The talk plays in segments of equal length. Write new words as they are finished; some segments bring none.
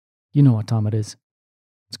You know what time it is.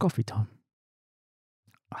 It's coffee time.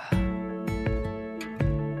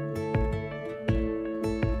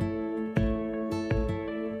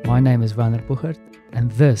 My name is Werner Buchert, and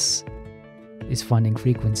this is Finding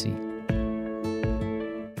Frequency.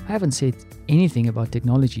 I haven't said anything about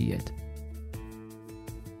technology yet.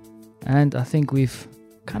 And I think we've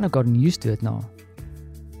kind of gotten used to it now.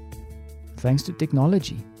 Thanks to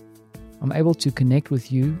technology, I'm able to connect with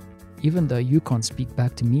you even though you can't speak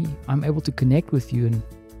back to me. I'm able to connect with you and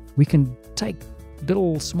we can take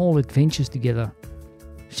little small adventures together,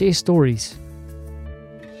 share stories.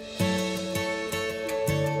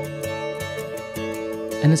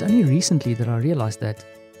 And it's only recently that I realized that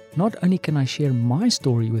not only can I share my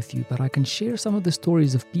story with you, but I can share some of the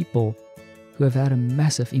stories of people who have had a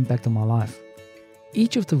massive impact on my life.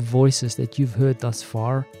 Each of the voices that you've heard thus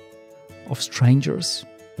far, of strangers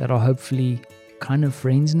that are hopefully kind of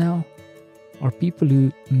friends now, are people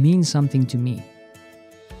who mean something to me.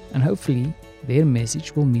 And hopefully their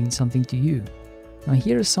message will mean something to you. Now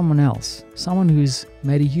here is someone else, someone who's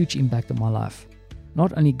made a huge impact on my life,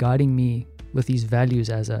 not only guiding me with his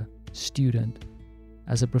values as a student,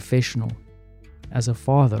 as a professional, as a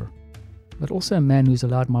father, but also a man who's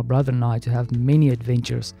allowed my brother and I to have many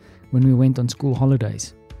adventures when we went on school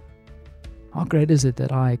holidays. How great is it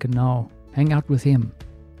that I can now hang out with him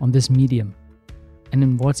on this medium? And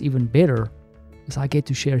then what's even better is I get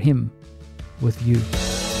to share him with you.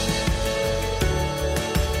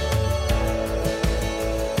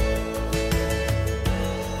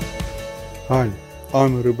 Hi,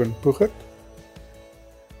 I'm Ruben Buchert,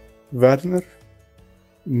 Werner,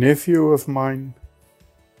 nephew of mine,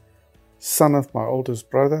 son of my oldest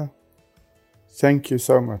brother. Thank you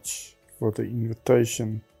so much for the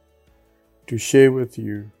invitation to share with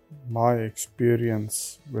you my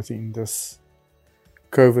experience within this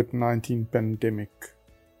COVID-19 pandemic.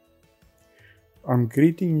 I'm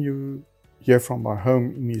greeting you here from my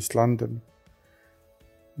home in East London,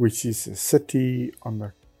 which is a city on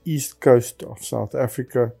the east coast of South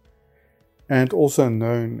Africa and also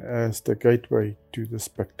known as the gateway to the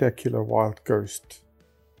spectacular Wild Coast.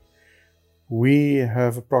 We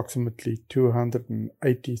have approximately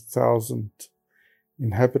 280,000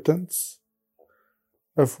 inhabitants,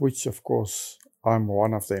 of which, of course, I'm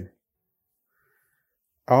one of them.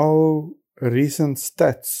 Our recent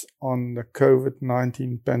stats on the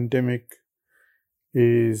COVID-19 pandemic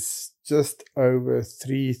is just over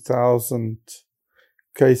 3,000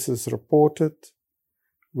 cases reported,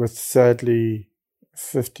 with sadly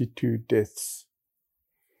 52 deaths.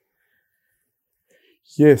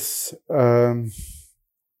 Yes,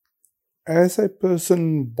 as a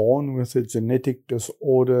person born with a genetic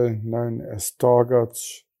disorder known as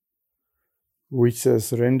Stargardt's, which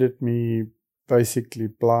has rendered me basically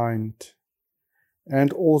blind,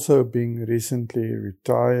 and also being recently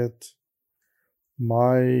retired,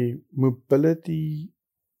 my mobility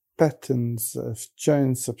patterns have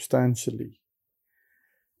changed substantially.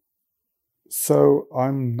 So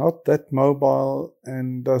I'm not that mobile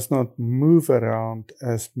and does not move around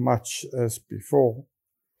as much as before,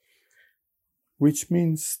 which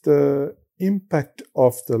means the impact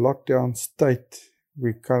of the lockdown state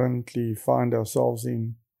we currently find ourselves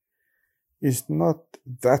in is not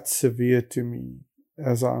that severe to me,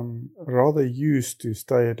 as I'm rather used to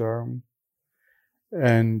stay at home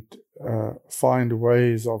and find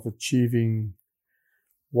ways of achieving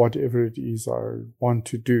whatever it is I want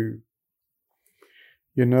to do.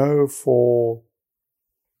 You know, for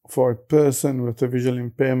a person with a visual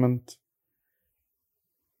impairment,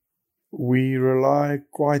 we rely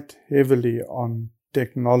quite heavily on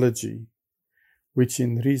technology, which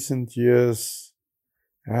in recent years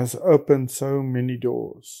has opened so many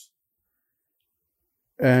doors.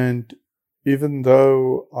 And even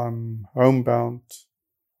though I'm homebound,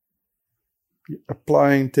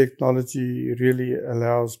 applying technology really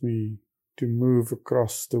allows me to move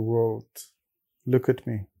across the world. Look at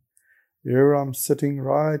me. Here I'm sitting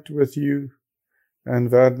right with you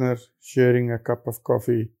and Werner, sharing a cup of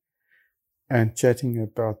coffee and chatting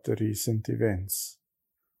about the recent events,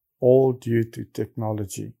 all due to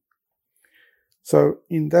technology. So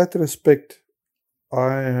in that respect,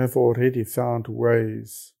 I have already found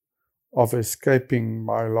ways of escaping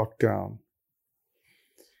my lockdown.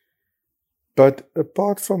 But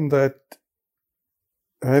apart from that,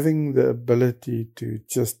 having the ability to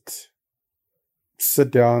just sit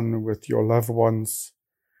down with your loved ones,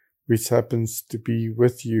 which happens to be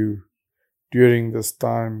with you during this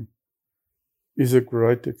time, is a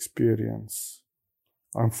great experience.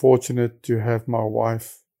 I'm fortunate to have my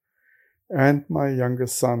wife and my younger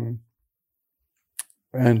son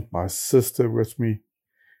and my sister with me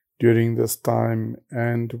during this time,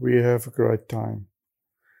 and we have a great time.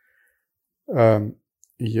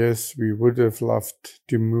 Yes, we would have loved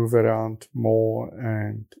to move around more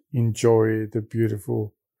and enjoy the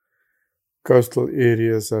beautiful coastal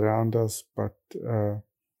areas around us, but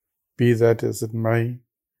be that as it may,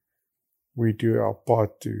 we do our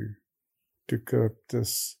part to curb the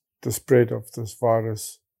spread of this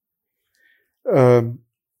virus.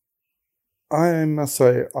 I must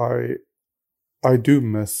say, I do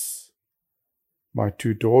miss my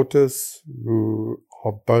two daughters, who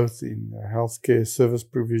are both in the healthcare service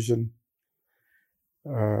provision.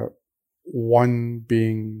 One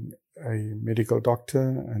being a medical doctor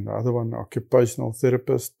and the other one occupational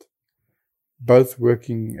therapist, both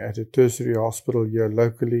working at a tertiary hospital here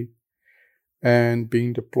locally and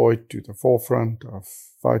being deployed to the forefront of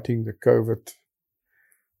fighting the COVID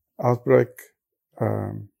outbreak.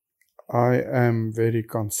 I am very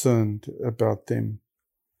concerned about them,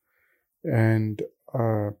 and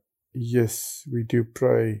yes, we do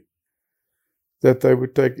pray that they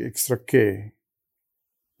would take extra care.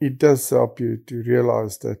 It does help you to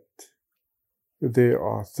realize that there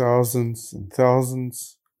are thousands and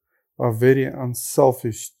thousands of very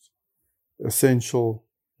unselfish, essential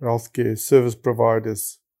healthcare service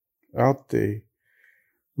providers out there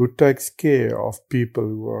who takes care of people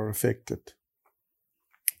who are affected.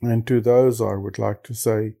 And to those, I would like to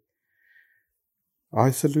say, I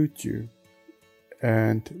salute you,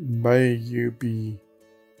 and may you be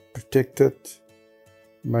protected.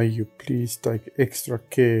 May you please take extra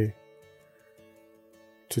care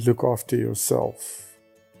to look after yourself.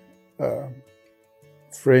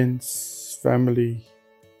 Friends, family,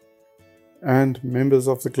 and members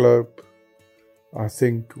of the globe, I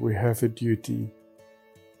think we have a duty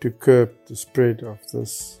to curb the spread of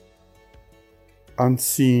this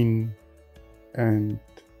unseen and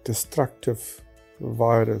destructive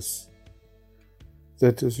virus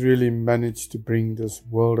that has really managed to bring this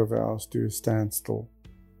world of ours to a standstill.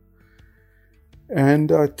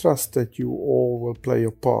 And I trust that you all will play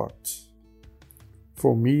your part.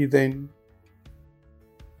 For me then,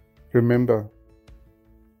 remember,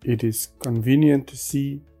 it is convenient to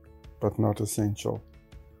see, but not essential.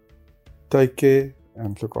 Take care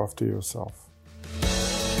and look after yourself.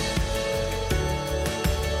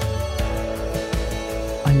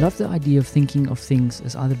 I love the idea of thinking of things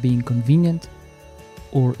as either being convenient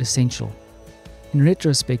or essential. In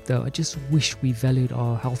retrospect though, I just wish we valued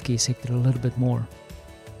our healthcare sector a little bit more.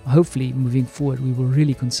 Hopefully, moving forward, we will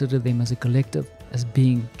really consider them as a collective as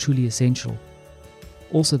being truly essential.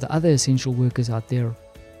 Also, the other essential workers out there,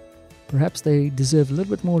 perhaps they deserve a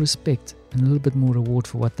little bit more respect and a little bit more reward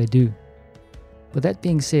for what they do. But that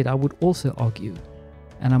being said, I would also argue,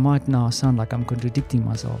 and I might now sound like I'm contradicting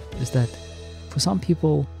myself, is that for some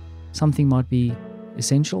people, something might be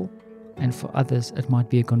essential, and for others, it might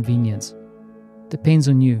be a convenience. Depends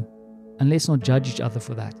on you, and let's not judge each other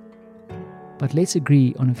for that. But let's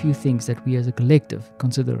agree on a few things that we as a collective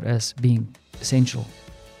consider as being essential.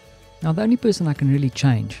 Now, the only person I can really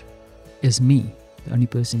change is me. The only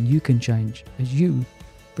person you can change is you.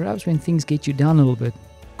 Perhaps when things get you down a little bit,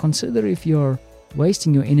 consider if you're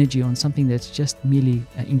wasting your energy on something that's just merely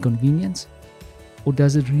an inconvenience, or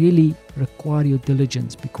does it really require your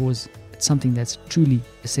diligence because it's something that's truly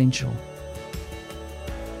essential.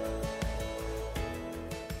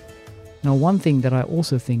 Now, one thing that I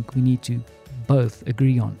also think we need to both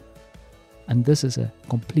agree on, and this is a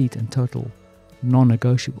complete and total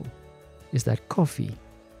non-negotiable, is that coffee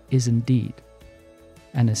is indeed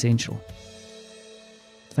an essential.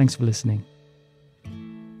 Thanks for listening.